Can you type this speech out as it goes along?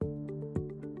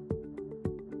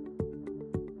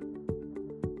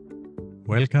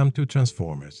Welcome to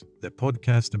Transformers, the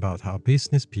podcast about how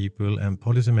business people and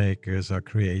policymakers are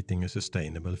creating a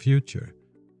sustainable future.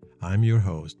 I'm your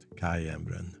host, Kai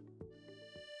Embren.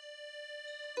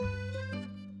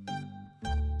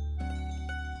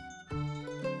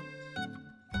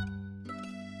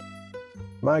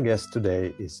 My guest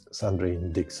today is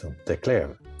Sandrine Dixon de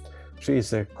Clèves. She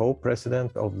is a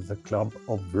co-president of the Club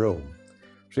of Rome.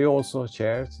 She also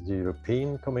chairs the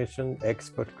European Commission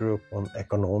Expert Group on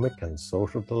Economic and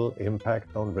Societal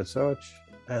Impact on Research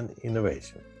and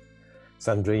Innovation.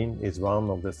 Sandrine is one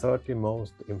of the 30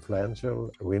 most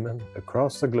influential women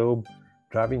across the globe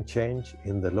driving change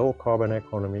in the low-carbon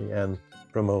economy and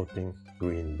promoting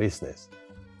green business.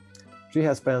 She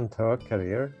has spent her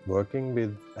career working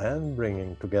with and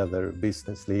bringing together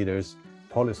business leaders,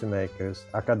 policymakers,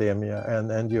 academia, and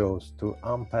NGOs to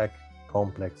unpack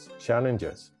complex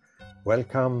challenges.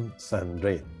 Welcome,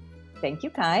 Sandrine. Thank you,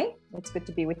 Kai. It's good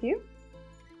to be with you.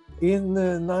 In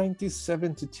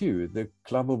 1972, the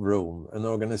Club of Rome, an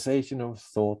organization of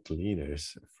thought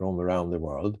leaders from around the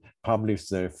world, published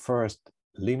their first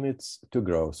Limits to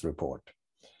Growth report.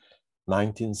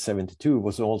 1972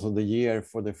 was also the year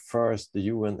for the first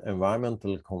UN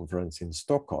Environmental Conference in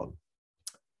Stockholm.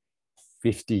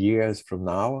 50 years from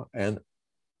now, and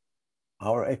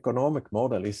our economic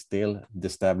model is still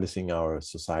destabilizing our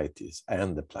societies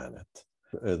and the planet.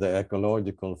 The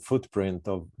ecological footprint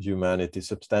of humanity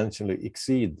substantially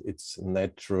exceeds its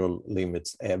natural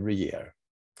limits every year.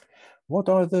 What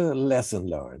are the lessons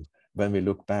learned when we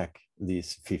look back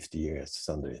these 50 years,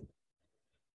 Sandrine?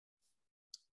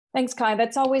 Thanks, Kai.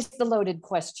 That's always the loaded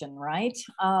question, right?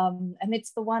 And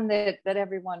it's the one that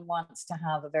everyone wants to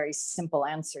have a very simple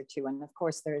answer to. And of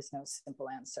course, there is no simple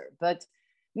answer, but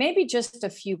maybe just a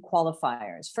few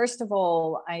qualifiers. First of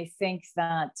all, I think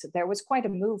that there was quite a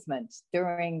movement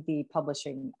during the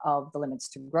publishing of the Limits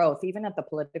to Growth, even at the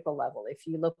political level. If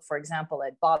you look, for example,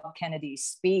 at Bob Kennedy's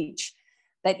speech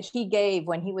that he gave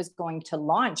when he was going to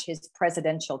launch his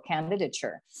presidential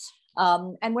candidature,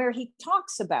 and where he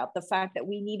talks about the fact that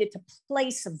we needed to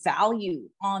place value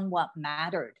on what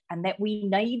mattered and that we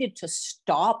needed to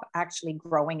stop actually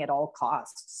growing at all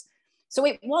costs. So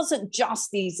it wasn't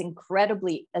just these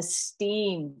incredibly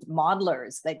esteemed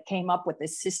modelers that came up with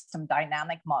this system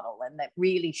dynamic model and that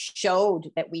really showed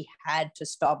that we had to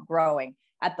stop growing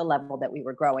at the level that we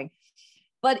were growing.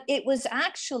 But it was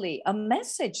actually a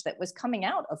message that was coming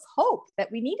out of hope that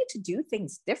we needed to do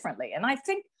things differently. And I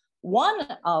think one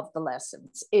of the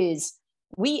lessons is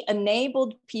we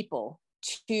enabled people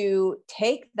to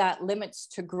take that Limits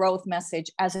to Growth message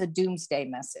as a doomsday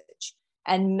message.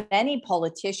 And many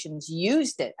politicians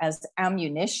used it as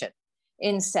ammunition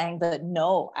in saying that,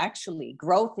 no, actually,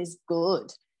 growth is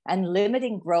good. And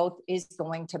limiting growth is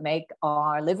going to make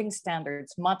our living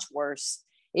standards much worse,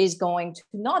 is going to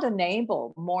not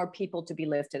enable more people to be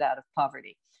lifted out of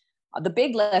poverty. The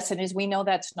big lesson is we know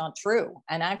that's not true.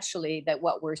 And actually that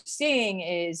what we're seeing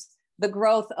is the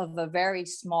growth of a very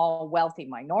small wealthy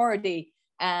minority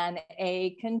and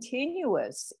a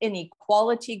continuous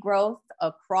inequality growth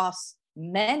across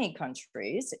many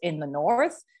countries in the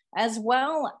North, as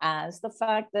well as the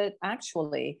fact that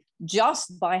actually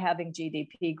just by having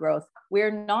GDP growth, we're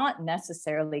not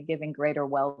necessarily giving greater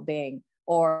well-being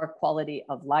or quality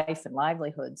of life and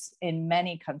livelihoods in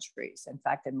many countries, in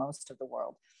fact, in most of the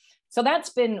world. So that's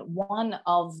been one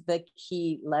of the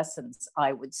key lessons,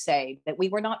 I would say, that we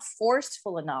were not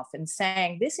forceful enough in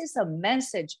saying this is a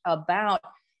message about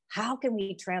how can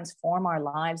we transform our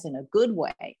lives in a good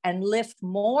way and lift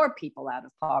more people out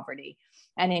of poverty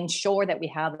and ensure that we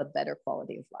have a better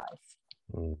quality of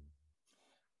life.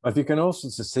 But you can also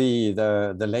see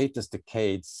the latest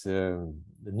decades, the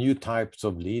new types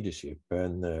of leadership,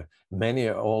 and many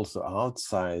are also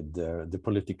outside the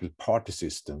political party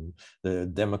system, the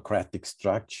democratic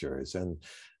structures, and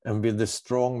with the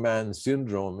strongman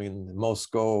syndrome in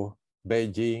Moscow,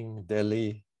 Beijing,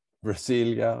 Delhi,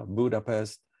 Brasilia,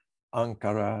 Budapest,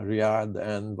 Ankara, Riyadh,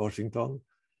 and Washington.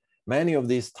 Many of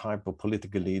these type of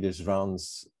political leaders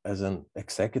runs as an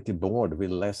executive board with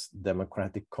less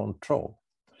democratic control.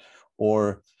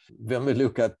 Or when we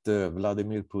look at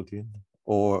Vladimir Putin,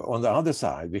 or on the other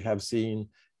side, we have seen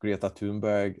Greta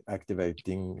Thunberg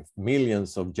activating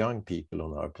millions of young people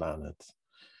on our planet.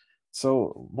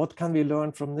 So what can we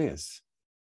learn from this?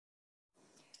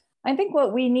 I think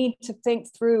what we need to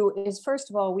think through is, first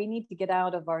of all, we need to get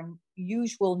out of our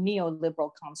usual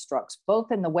neoliberal constructs,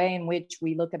 both in the way in which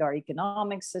we look at our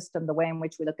economic system, the way in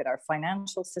which we look at our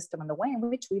financial system, and the way in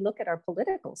which we look at our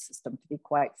political system, to be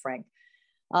quite frank.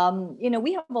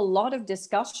 We have a lot of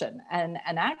discussion and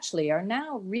actually are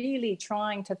now really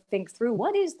trying to think through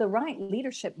what is the right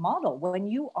leadership model when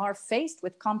you are faced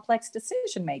with complex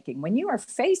decision making, when you are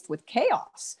faced with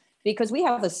chaos, because we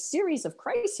have a series of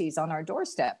crises on our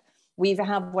doorstep. We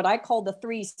have what I call the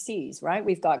 3 C's, right?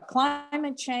 We've got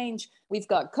climate change, we've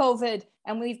got COVID,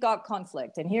 and we've got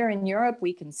conflict. And here in Europe,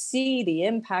 we can see the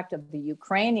impact of the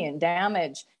Ukrainian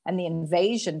damage and the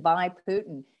invasion by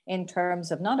Putin in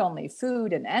terms of not only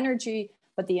food and energy,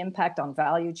 but the impact on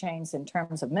value chains in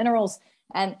terms of minerals.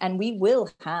 And we will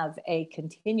have a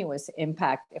continuous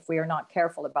impact if we are not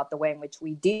careful about the way in which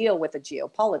we deal with the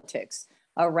geopolitics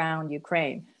around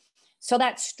Ukraine. So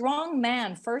that strong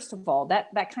man, first of all,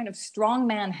 that kind of strong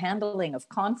man handling of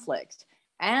conflict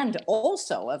and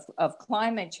also of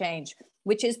climate change,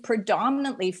 which is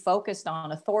predominantly focused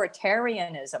on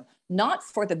authoritarianism, not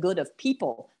for the good of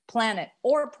people, planet,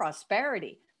 or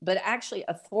prosperity, but actually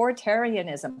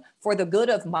authoritarianism for the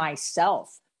good of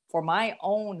myself, for my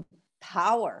own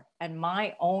power and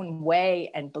my own way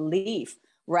and belief,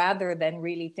 rather than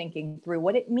really thinking through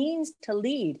what it means to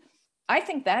lead. I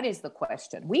think that is the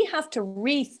question. We have to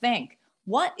rethink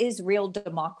what is real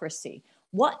democracy?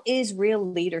 What is real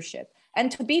leadership?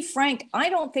 And to be frank, I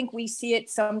don't think we see it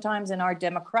sometimes in our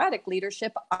democratic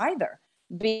leadership either,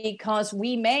 because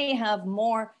we may have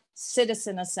more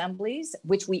citizen assemblies,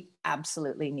 which we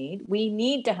absolutely need. We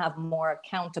need to have more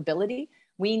accountability.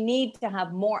 We need to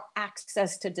have more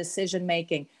access to decision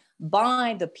making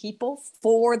by the people,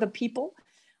 for the people.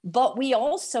 But we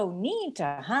also need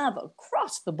to have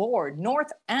across the board,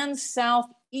 north and south,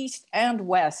 east and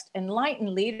west,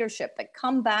 enlightened leadership that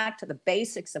come back to the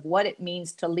basics of what it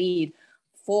means to lead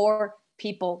for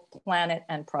people, planet,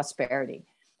 and prosperity.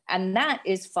 And that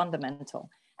is fundamental.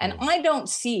 And I don't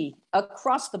see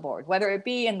across the board, whether it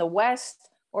be in the West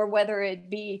or whether it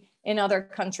be in other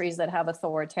countries that have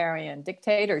authoritarian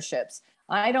dictatorships,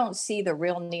 I don't see the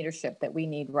real leadership that we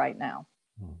need right now.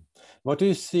 What do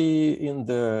you see in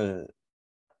the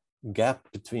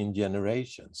gap between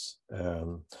generations?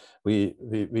 We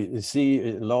see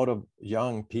a lot of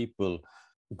young people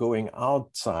going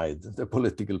outside the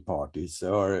political parties,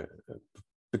 or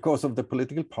because of the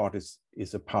political parties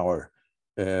is a power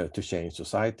to change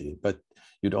society, but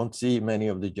you don't see many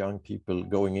of the young people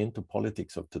going into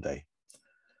politics of today.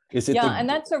 Is it? Yeah, and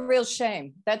that's a real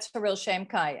shame. That's a real shame,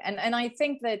 Kai. And I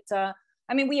think that,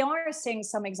 we are seeing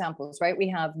some examples, right? We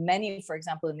have many, for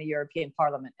example, in the European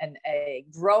Parliament, and a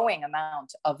growing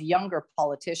amount of younger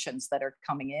politicians that are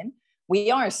coming in. We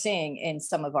are seeing in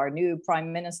some of our new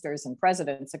prime ministers and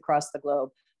presidents across the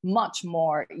globe, much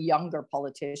more younger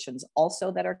politicians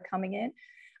also that are coming in.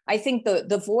 I think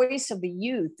the voice of the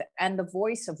youth and the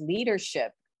voice of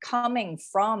leadership coming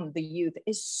from the youth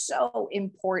is so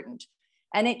important.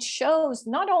 And it shows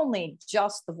not only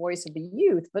just the voice of the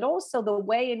youth, but also the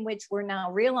way in which we're now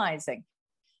realizing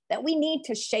that we need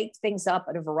to shake things up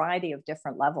at a variety of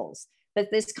different levels,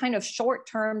 that this kind of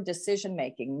short-term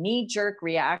decision-making, knee-jerk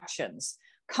reactions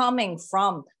coming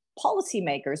from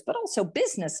policymakers, but also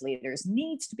business leaders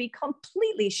needs to be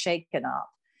completely shaken up.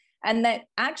 And that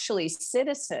actually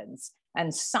citizens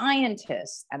and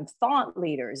scientists and thought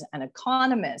leaders and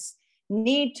economists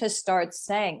need to start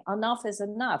saying enough is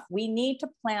enough. We need to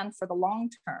plan for the long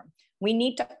term. We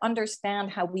need to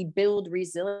understand how we build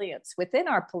resilience within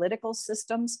our political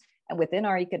systems and within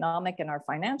our economic and our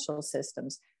financial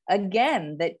systems,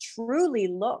 again, that truly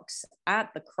looks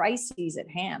at the crises at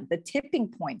hand, the tipping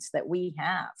points that we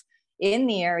have in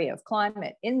the area of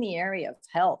climate, in the area of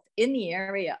health, in the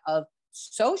area of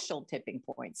social tipping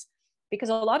points. Because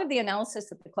a lot of the analysis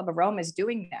that the Club of Rome is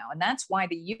doing now, and that's why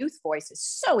the youth voice is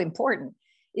so important,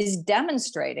 is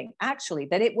demonstrating actually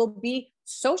that it will be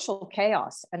social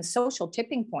chaos and social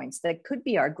tipping points that could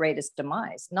be our greatest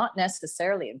demise, not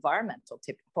necessarily environmental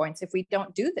tipping points if we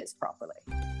don't do this properly.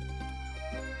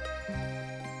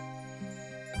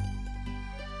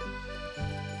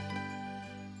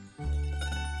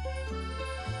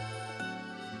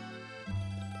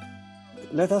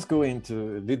 Let us go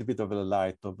into a little bit of a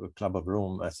light of a Club of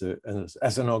Rome as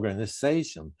an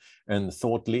organization and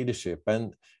thought leadership.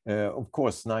 And of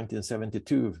course,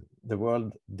 1972, the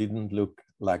world didn't look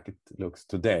like it looks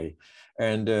today.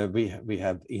 And we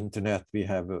have internet, we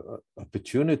have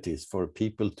opportunities for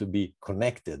people to be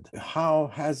connected.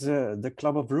 How has the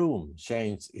Club of Rome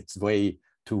changed its way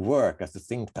to work as a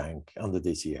think tank under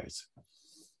these years?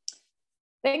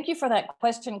 Thank you for that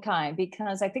question, Kai,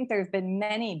 because I think there have been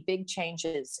many big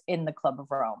changes in the Club of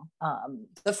Rome.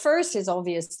 The first is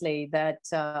obviously that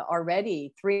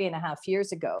already 3.5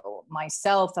 years ago,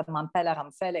 myself and Mampela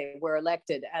Ramphele were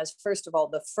elected as, first of all,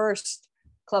 the first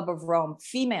Club of Rome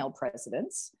female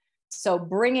presidents. So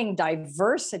bringing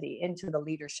diversity into the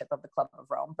leadership of the Club of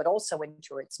Rome, but also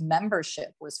into its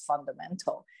membership was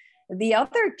fundamental. The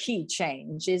other key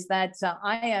change is that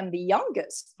I am the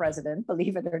youngest president,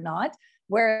 believe it or not,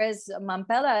 whereas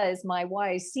Mampela is my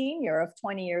wise senior of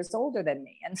 20 years older than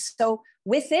me. And so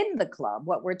within the club,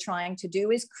 what we're trying to do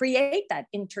is create that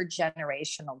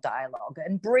intergenerational dialogue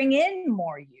and bring in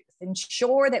more youth,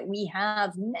 ensure that we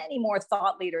have many more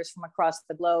thought leaders from across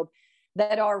the globe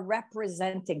that are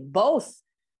representing both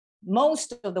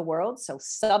most of the world, so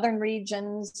southern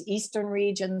regions, eastern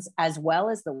regions, as well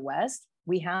as the West.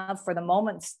 We have, for the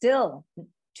moment, still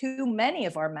too many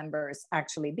of our members,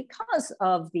 actually, because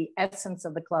of the essence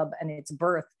of the club and its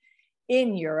birth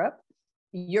in Europe,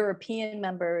 European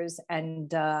members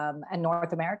and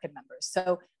North American members.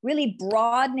 So really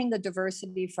broadening the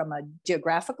diversity from a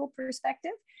geographical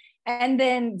perspective, and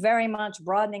then very much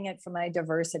broadening it from a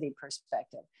diversity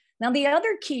perspective. Now, the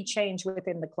other key change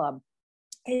within the club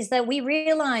is that we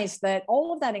realized that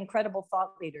all of that incredible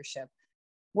thought leadership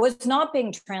was not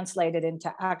being translated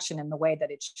into action in the way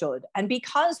that it should. And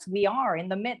because we are in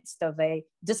the midst of a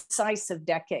decisive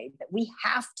decade, that we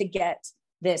have to get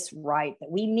this right, that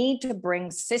we need to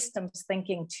bring systems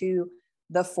thinking to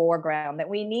the foreground, that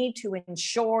we need to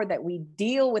ensure that we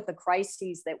deal with the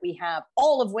crises that we have,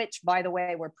 all of which, by the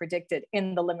way, were predicted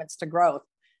in the Limits to Growth,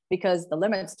 because the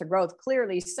Limits to Growth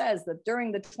clearly says that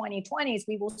during the 2020s,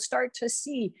 we will start to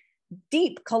see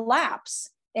deep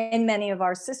collapse in many of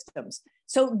our systems.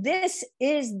 So this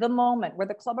is the moment where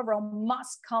the Club of Rome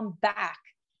must come back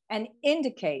and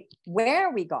indicate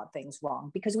where we got things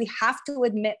wrong, because we have to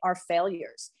admit our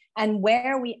failures and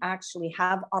where we actually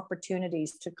have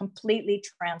opportunities to completely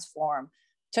transform,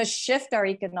 to shift our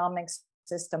economic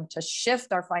system, to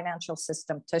shift our financial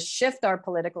system, to shift our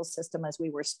political system, as we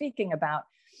were speaking about,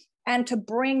 and to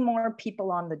bring more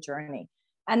people on the journey.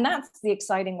 And that's the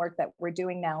exciting work that we're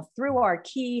doing now through our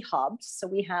key hubs. So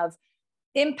we have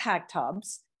impact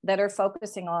hubs that are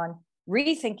focusing on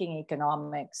rethinking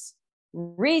economics,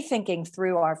 rethinking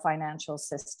through our financial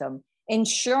system,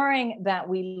 ensuring that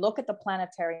we look at the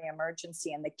planetary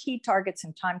emergency and the key targets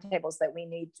and timetables that we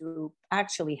need to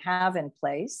actually have in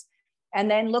place,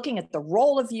 and then looking at the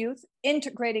role of youth,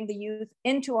 integrating the youth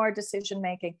into our decision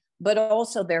making, but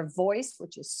also their voice,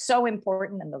 which is so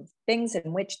important, and the things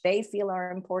in which they feel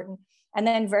are important, and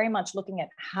then very much looking at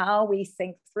how we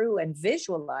think through and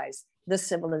visualize the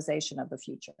civilization of the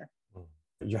future.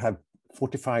 You have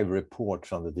 45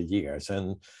 reports under the years,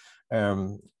 and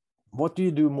what do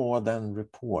you do more than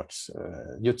reports?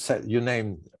 You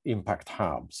named impact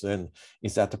hubs, and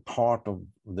is that a part of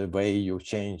the way you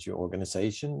change your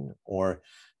organization, or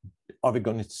are we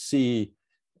going to see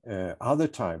other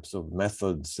types of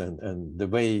methods and the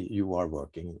way you are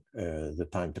working the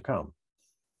time to come?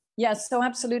 Yes, so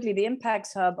absolutely. The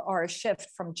Impacts Hub are a shift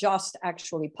from just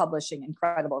actually publishing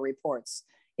incredible reports.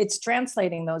 It's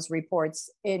translating those reports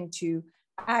into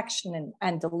action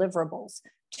and deliverables,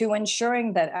 to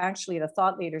ensuring that actually the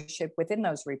thought leadership within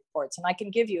those reports. And I can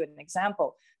give you an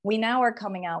example. We now are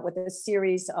coming out with a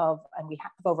series of, and we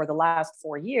have over the last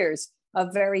 4 years,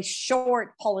 of very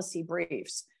short policy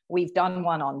briefs. We've done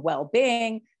one on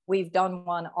well-being. We've done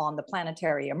one on the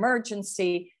planetary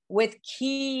emergency, with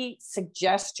key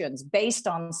suggestions based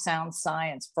on sound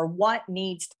science for what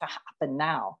needs to happen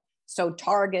now. So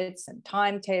targets and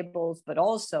timetables, but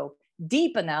also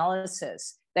deep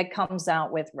analysis that comes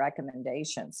out with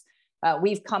recommendations.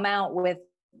 We've come out with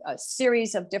a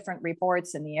series of different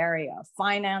reports in the area of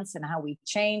finance and how we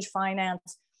change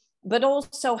finance, but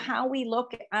also how we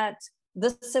look at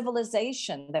the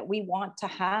civilization that we want to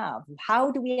have.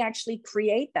 How do we actually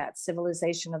create that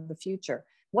civilization of the future?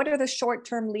 What are the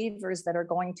short-term levers that are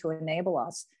going to enable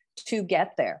us to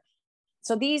get there?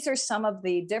 So these are some of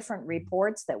the different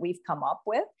reports that we've come up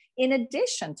with. In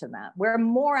addition to that, we're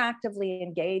more actively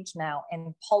engaged now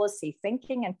in policy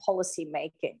thinking and policy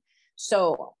making.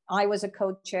 So I was a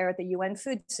co-chair at the UN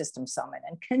Food Systems Summit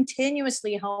and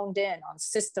continuously honed in on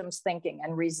systems thinking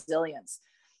and resilience.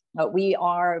 We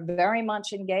are very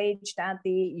much engaged at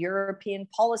the European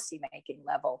policy-making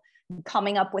level,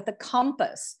 coming up with a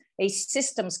compass, a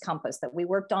systems compass that we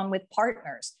worked on with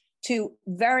partners to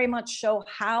very much show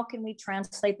how can we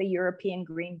translate the European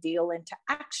Green Deal into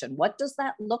action? What does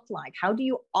that look like? How do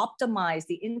you optimize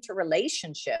the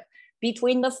interrelationship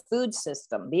between the food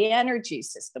system, the energy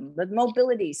system, the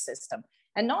mobility system,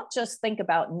 and not just think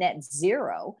about net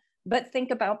zero, but think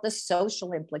about the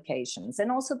social implications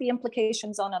and also the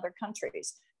implications on other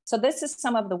countries. So this is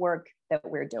some of the work that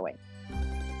we're doing.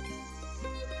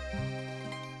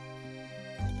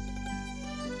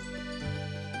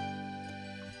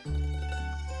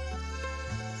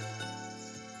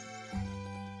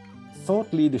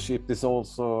 Thought leadership is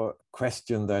also a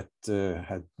question that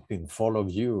had been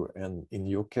followed you and in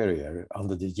your career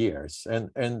under the years.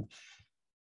 And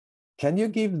can you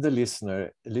give the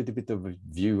listener a little bit of a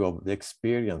view of the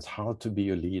experience, how to be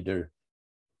a leader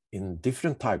in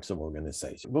different types of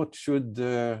organizations? What should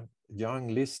the young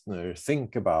listener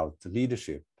think about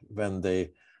leadership when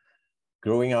they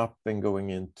growing up and going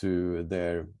into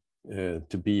their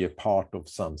to be a part of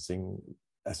something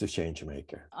as a change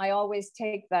maker? I always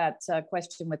take that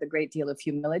question with a great deal of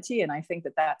humility, and I think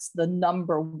that that's the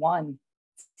number one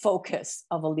focus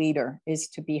of a leader, is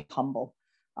to be humble.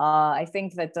 I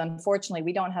think that unfortunately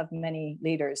we don't have many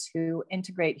leaders who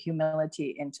integrate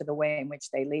humility into the way in which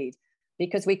they lead,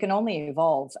 because we can only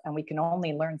evolve and we can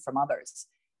only learn from others.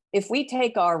 If we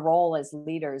take our role as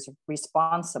leaders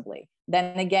responsibly,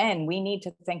 then again, we need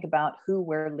to think about who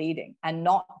we're leading and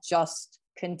not just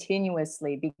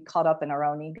continuously be caught up in our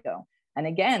own ego. And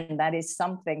again, that is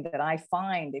something that I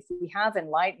find if we have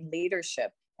enlightened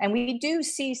leadership, and we do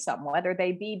see some, whether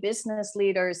they be business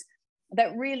leaders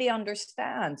that really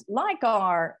understand, like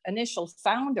our initial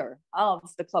founder of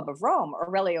the Club of Rome,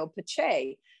 Aurelio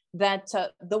Pache, that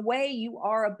the way you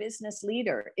are a business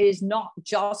leader is not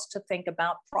just to think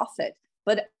about profit,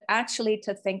 but actually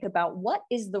to think about what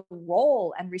is the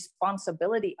role and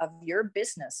responsibility of your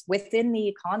business within the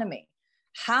economy.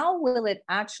 How will it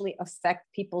actually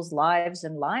affect people's lives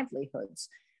and livelihoods?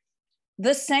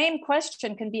 The same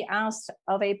question can be asked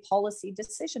of a policy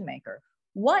decision maker.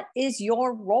 What is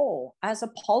your role as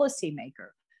a policymaker?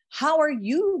 How are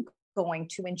you going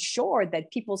to ensure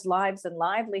that people's lives and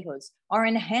livelihoods are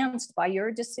enhanced by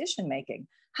your decision making?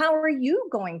 How are you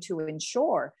going to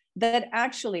ensure that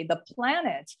actually the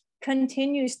planet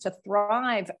continues to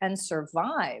thrive and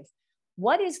survive?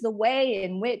 What is the way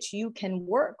in which you can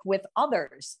work with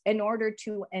others in order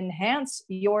to enhance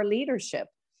your leadership?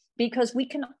 Because we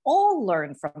can all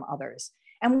learn from others.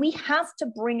 And we have to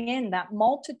bring in that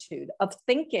multitude of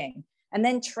thinking and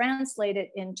then translate it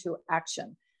into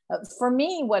action. For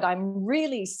me, what I'm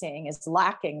really seeing is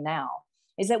lacking now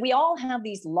is that we all have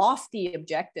these lofty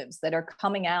objectives that are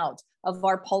coming out of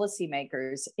our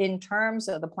policymakers in terms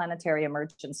of the planetary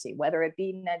emergency, whether it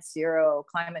be net zero,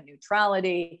 climate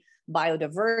neutrality,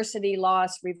 biodiversity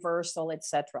loss reversal,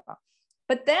 etc.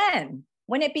 But then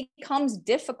when it becomes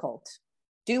difficult,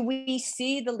 do we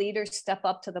see the leaders step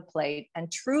up to the plate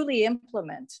and truly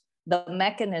implement the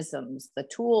mechanisms, the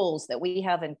tools that we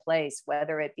have in place,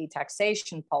 whether it be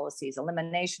taxation policies,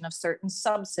 elimination of certain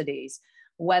subsidies,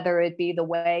 whether it be the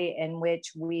way in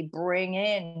which we bring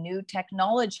in new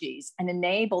technologies and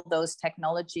enable those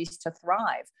technologies to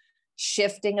thrive,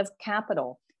 shifting of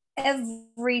capital.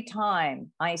 Every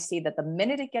time I see that the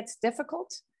minute it gets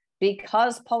difficult,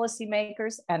 because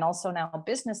policymakers and also now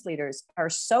business leaders are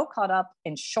so caught up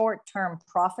in short-term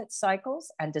profit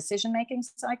cycles and decision-making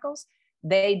cycles,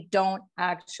 they don't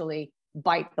actually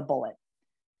bite the bullet.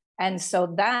 And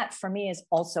so that for me is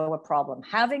also a problem.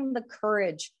 Having the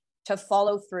courage to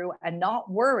follow through and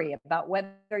not worry about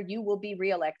whether you will be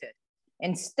reelected.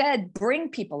 Instead, bring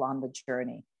people on the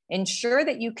journey. Ensure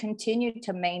that you continue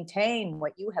to maintain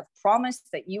what you have promised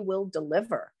that you will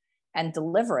deliver, and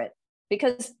deliver it.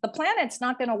 Because the planet's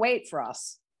not going to wait for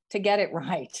us to get it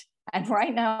right. And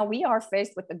right now we are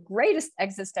faced with the greatest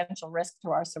existential risk to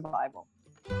our survival.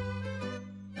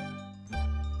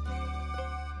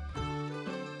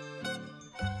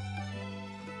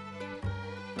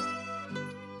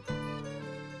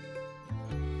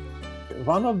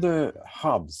 One of the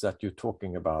hubs that you're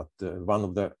talking about, one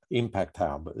of the impact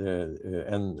hub,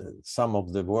 and some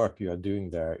of the work you are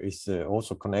doing there is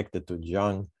also connected to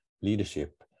young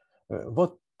leadership.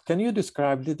 What can you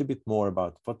describe a little bit more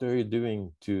about what are you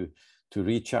doing to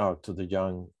reach out to the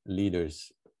young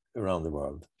leaders around the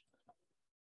world?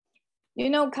 You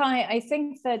know, Kai, I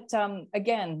think that,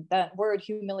 again, that word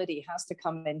humility has to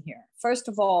come in here. First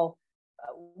of all,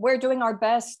 we're doing our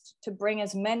best to bring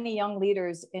as many young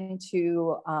leaders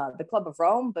into the Club of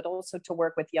Rome, but also to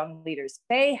work with young leaders.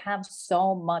 They have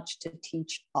so much to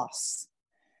teach us.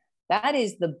 That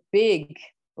is the big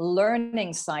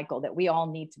learning cycle that we all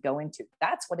need to go into.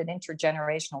 That's what an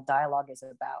intergenerational dialogue is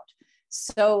about.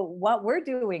 So what we're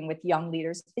doing with young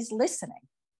leaders is listening.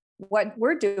 What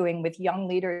we're doing with young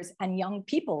leaders and young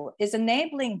people is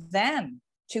enabling them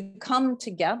to come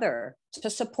together to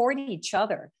support each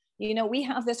other. You know, we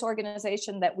have this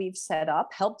organization that we've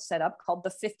helped set up called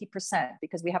the 50%,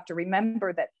 because we have to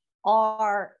remember that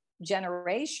our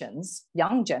generations,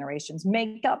 young generations,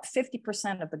 make up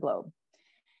 50% of the globe.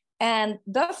 And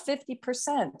the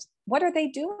 50%, what are they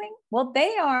doing? Well,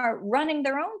 they are running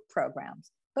their own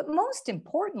programs. But most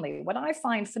importantly, what I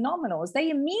find phenomenal is they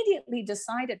immediately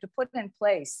decided to put in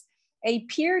place a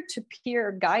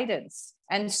peer-to-peer guidance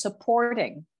and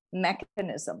supporting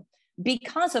mechanism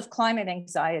because of climate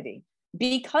anxiety,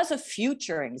 because of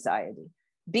future anxiety,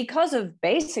 because of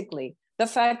basically the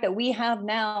fact that we have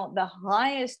now the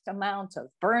highest amount of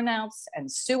burnouts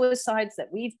and suicides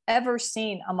that we've ever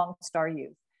seen amongst our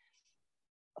youth.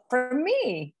 For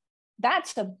me,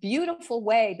 that's a beautiful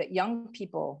way that young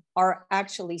people are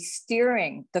actually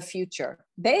steering the future.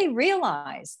 They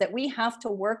realize that we have to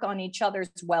work on each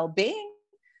other's well-being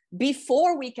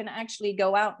before we can actually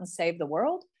go out and save the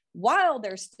world, while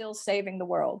they're still saving the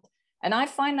world. And I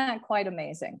find that quite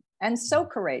amazing and so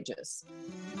courageous.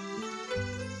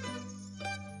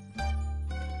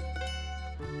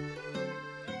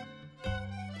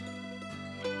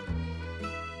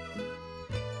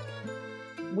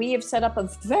 We have set up a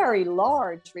very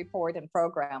large report and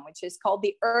program, which is called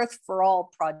the Earth for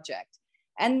All Project.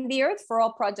 And the Earth for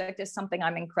All Project is something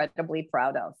I'm incredibly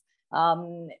proud of.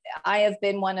 I have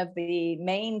been one of the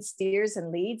main steers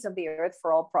and leads of the Earth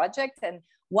for All Project. And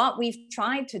what we've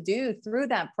tried to do through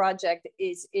that project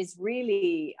is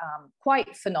really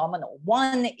quite phenomenal.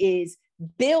 One is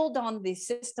build on the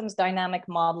systems dynamic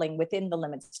modeling within the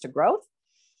Limits to Growth,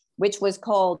 which was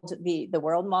called the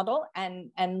world model,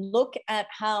 and look at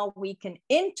how we can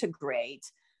integrate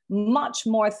much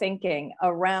more thinking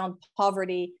around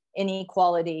poverty,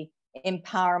 inequality,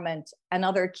 empowerment, and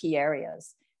other key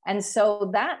areas. And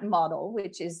so that model,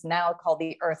 which is now called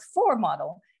the Earth 4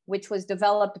 model, which was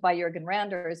developed by Jürgen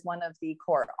Rander as one of the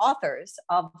core authors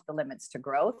of the Limits to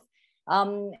Growth,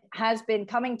 has been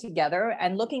coming together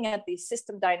and looking at the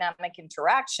system dynamic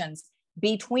interactions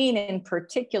between, in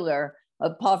particular,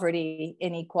 poverty,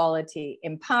 inequality,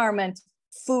 empowerment,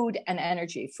 food and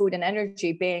energy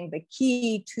being the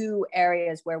key two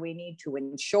areas where we need to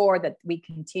ensure that we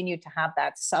continue to have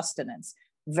that sustenance.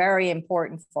 Very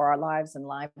important for our lives and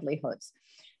livelihoods.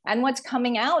 And what's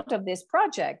coming out of this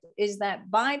project is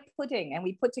that by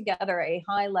we put together a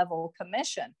high-level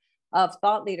commission of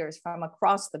thought leaders from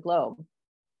across the globe.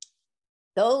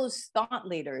 Those thought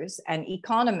leaders and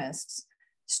economists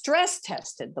stress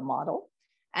tested the model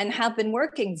and have been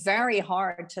working very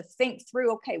hard to think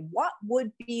through, okay, what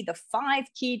would be the 5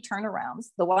 key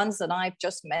turnarounds, the ones that I've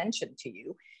just mentioned to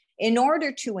you, in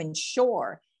order to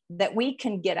ensure that we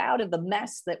can get out of the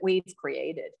mess that we've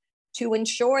created, to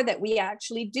ensure that we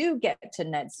actually do get to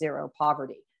net zero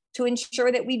poverty, to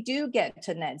ensure that we do get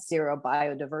to net zero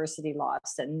biodiversity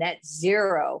loss and net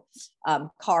zero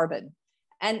carbon.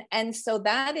 And so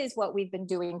that is what we've been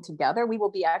doing together. We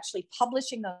will be actually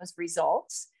publishing those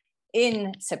results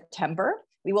in September.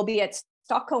 We will be at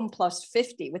Stockholm Plus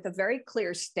 50 with a very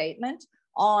clear statement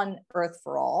on Earth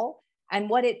for All and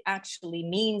what it actually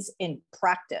means in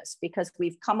practice, because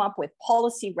we've come up with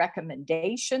policy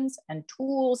recommendations and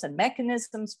tools and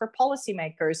mechanisms for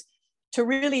policymakers to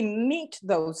really meet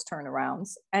those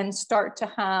turnarounds and start to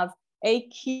have a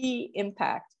key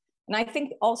impact. And I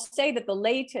think I'll say that the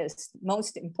latest,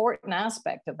 most important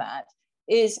aspect of that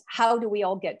is how do we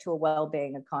all get to a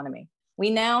well-being economy?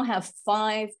 We now have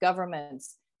 5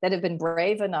 governments that have been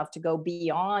brave enough to go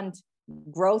beyond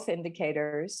growth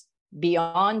indicators,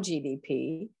 beyond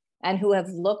GDP, and who have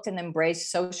looked and embraced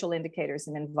social indicators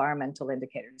and environmental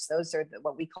indicators. Those are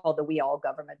what we call the we all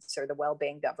governments or the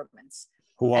well-being governments.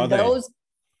 Who are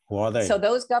they? So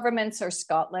those governments are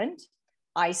Scotland,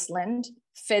 Iceland,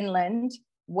 Finland,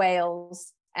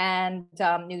 Wales, and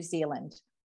New Zealand.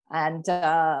 And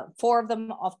 4 of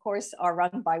them, of course, are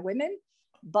run by women.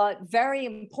 But very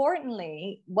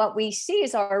importantly, what we see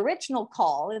is our original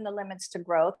call in the Limits to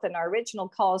Growth and our original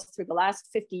calls through the last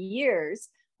 50 years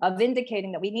of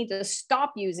indicating that we need to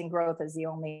stop using growth as the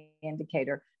only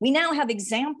indicator. We now have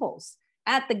examples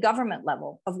at the government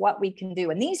level of what we can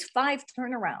do. And these 5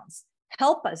 turnarounds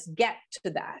help us get to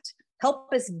that,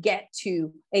 help us get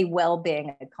to a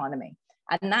well-being economy.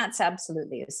 And that's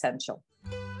absolutely essential.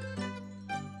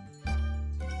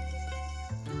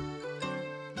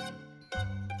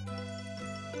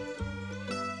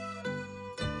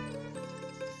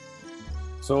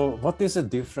 So what is the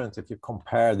difference if you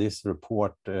compare this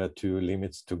report to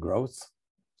Limits to Growth?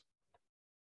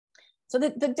 So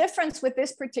the difference with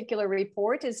this particular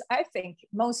report is, I think,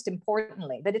 most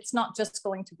importantly, that it's not just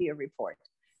going to be a report.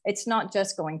 It's not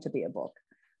just going to be a book.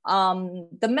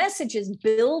 The messages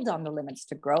build on the Limits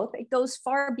to Growth. It goes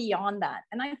far beyond that.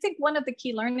 And I think one of the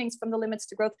key learnings from the Limits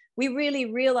to Growth, we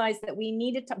really realized that we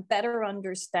needed to better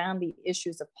understand the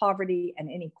issues of poverty and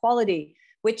inequality,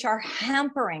 which are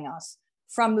hampering us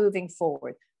from moving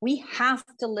forward. We have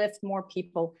to lift more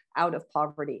people out of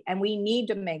poverty, and we need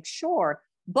to make sure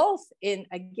both in,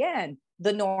 again,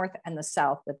 the North and the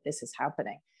South, that this is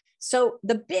happening. So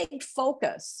the big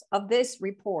focus of this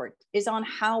report is on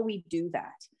how we do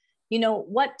that. You know,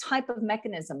 what type of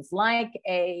mechanisms, like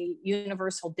a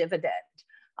universal dividend,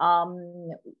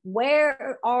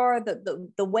 where are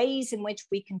the ways in which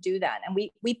we can do that? And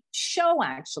we show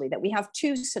actually that we have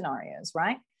two scenarios,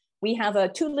 right? We have a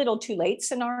too little, too late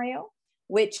scenario,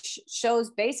 which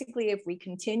shows basically if we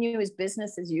continue as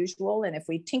business as usual, and if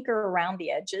we tinker around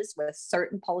the edges with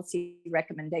certain policy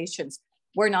recommendations,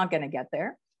 we're not going to get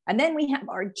there. And then we have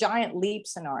our giant leap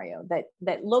scenario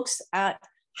that looks at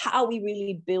how we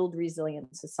really build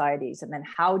resilient societies, and then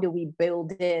how do we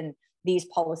build in these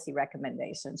policy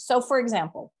recommendations. So for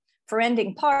example, for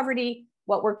ending poverty,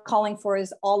 what we're calling for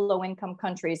is all low-income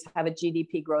countries have a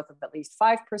GDP growth of at least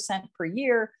 5% per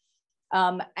year.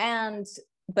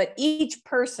 But each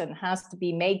person has to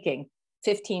be making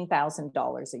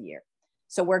 $15,000 a year.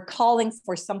 So we're calling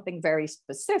for something very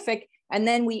specific. And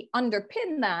then we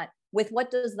underpin that with what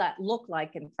does that look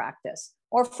like in practice?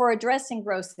 Or for addressing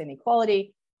gross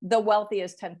inequality, the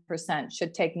wealthiest 10%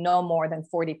 should take no more than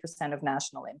 40% of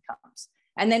national incomes.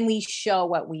 And then we show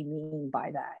what we mean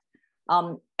by that.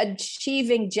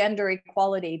 Achieving gender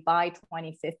equality by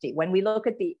 2050. When we look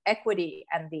at the equity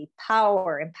and the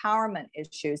power, empowerment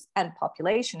issues and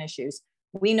population issues,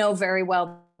 we know very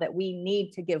well that we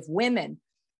need to give women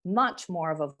much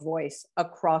more of a voice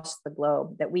across the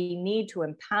globe, that we need to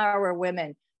empower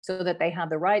women so that they have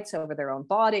the rights over their own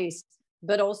bodies,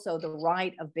 but also the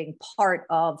right of being part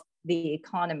of the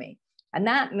economy. And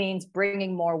that means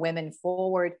bringing more women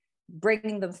forward,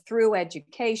 bringing them through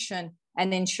education,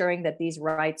 and ensuring that these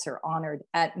rights are honored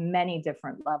at many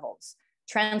different levels.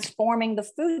 Transforming the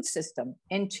food system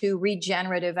into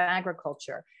regenerative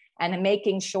agriculture, and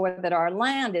making sure that our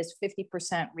land is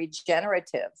 50%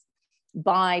 regenerative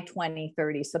by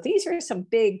 2030. So these are some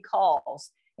big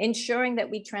calls. Ensuring that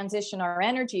we transition our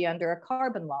energy under a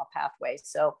carbon law pathway.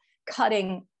 So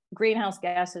cutting greenhouse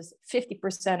gases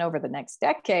 50% over the next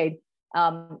decade,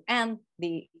 and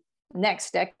the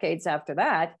next decades after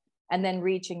that, and then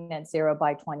reaching net zero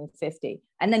by 2050.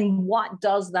 And then what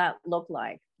does that look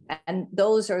like? And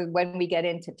those are when we get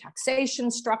into taxation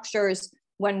structures,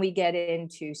 when we get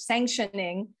into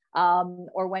sanctioning,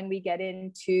 or when we get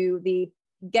into the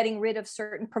getting rid of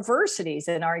certain perversities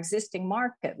in our existing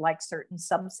market, like certain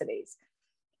subsidies.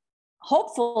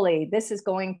 Hopefully, this is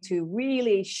going to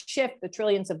really shift the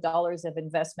trillions of dollars of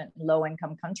investment in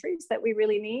low-income countries that we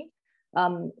really need.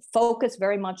 Focus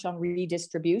very much on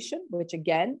redistribution, which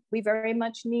again, we very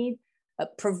much need.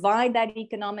 Provide that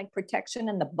economic protection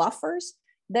and the buffers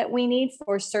that we need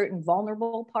for certain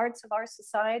vulnerable parts of our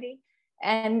society.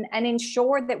 And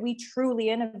ensure that we truly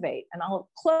innovate. And I'll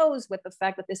close with the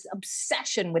fact that this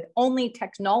obsession with only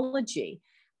technology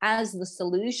as the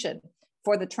solution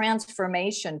for the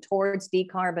transformation towards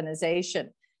decarbonization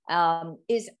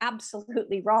is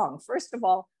absolutely wrong. First of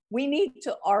all, we need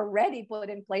to already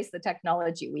put in place the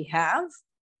technology we have.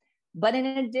 But in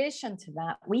addition to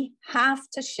that, we have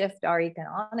to shift our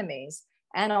economies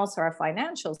and also our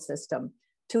financial system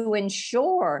to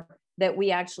ensure that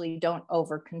we actually don't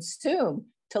overconsume,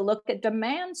 to look at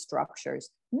demand structures,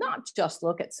 not just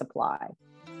look at supply.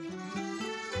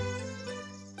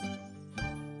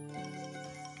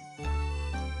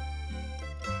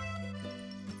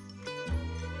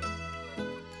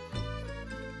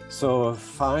 So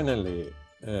finally,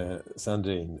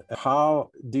 Sandrine,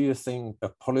 how do you think a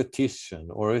politician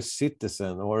or a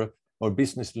citizen or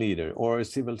business leader or a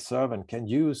civil servant can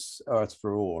use Earth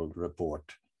for All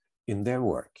report in their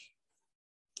work?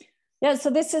 Yeah,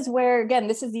 so this is where, again,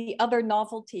 this is the other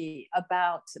novelty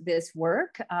about this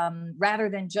work. Rather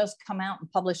than just come out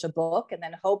and publish a book and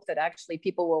then hope that actually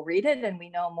people will read it. And we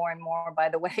know more and more, by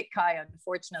the way, Kai,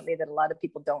 unfortunately, that a lot of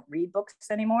people don't read books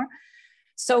anymore.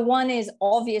 So one is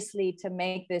obviously to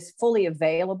make this fully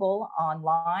available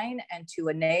online and to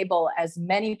enable as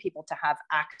many people to have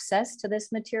access to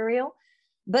this material.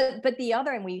 But the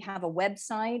other, and we have a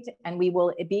website, and we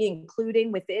will be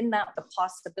including within that the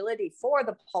possibility for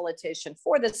the politician,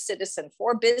 for the citizen,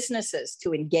 for businesses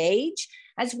to engage,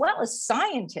 as well as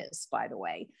scientists, by the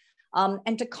way,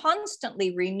 and to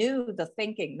constantly renew the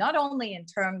thinking, not only in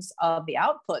terms of the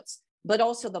outputs, but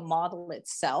also the model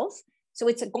itself. So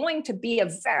it's going to be a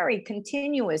very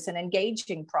continuous and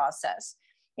engaging process.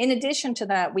 In addition to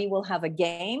that, we will have a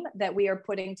game that we are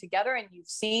putting together, and you've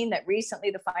seen that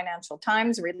recently the Financial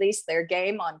Times released their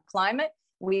game on climate.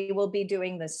 We will be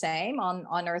doing the same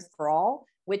on Earth for All,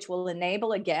 which will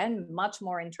enable, again, much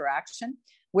more interaction.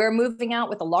 We're moving out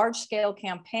with a large-scale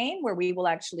campaign where we will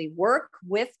actually work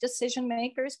with decision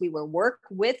makers. We will work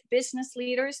with business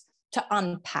leaders to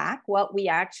unpack what we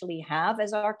actually have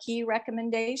as our key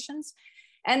recommendations.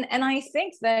 And I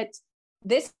think that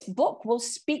this book will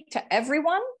speak to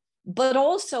everyone, but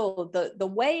also the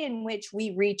way in which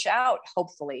we reach out,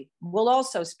 hopefully, will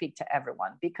also speak to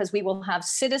everyone, because we will have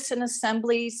citizen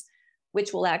assemblies,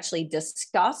 which will actually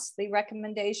discuss the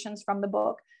recommendations from the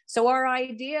book. So our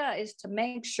idea is to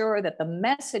make sure that the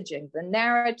messaging, the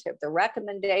narrative, the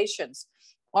recommendations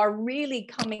are really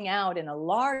coming out in a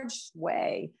large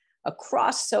way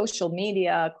across social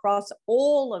media, across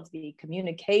all of the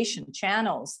communication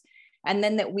channels, and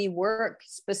then that we work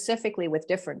specifically with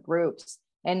different groups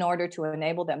in order to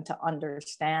enable them to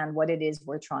understand what it is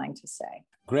we're trying to say.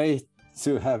 Great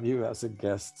to have you as a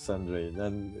guest, Sandrine,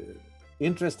 and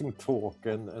interesting talk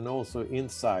and also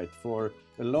insight for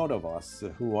a lot of us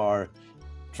who are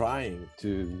trying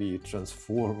to be a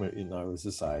transformer in our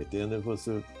society. And it was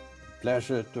a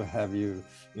pleasure to have you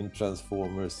in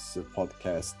Transformers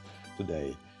podcast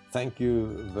today. Thank you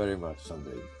very much,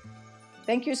 Sandrine.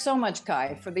 Thank you so much,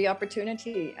 Kai, for the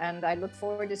opportunity, and I look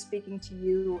forward to speaking to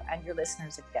you and your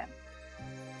listeners again.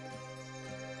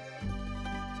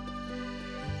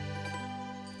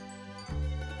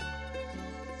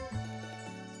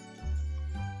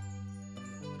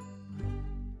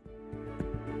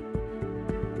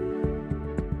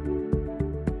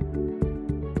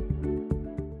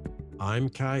 I'm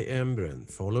Kai Embren.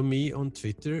 Follow me on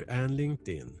Twitter and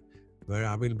LinkedIn, where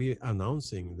I will be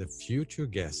announcing the future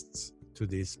guests to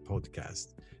this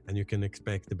podcast. And you can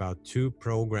expect about 2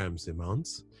 programs a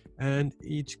month, and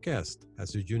each guest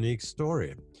has a unique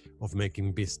story of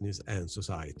making business and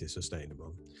society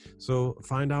sustainable. So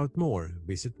find out more,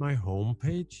 visit my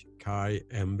homepage,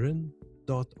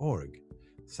 kaiembren.org.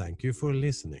 Thank you for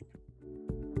listening.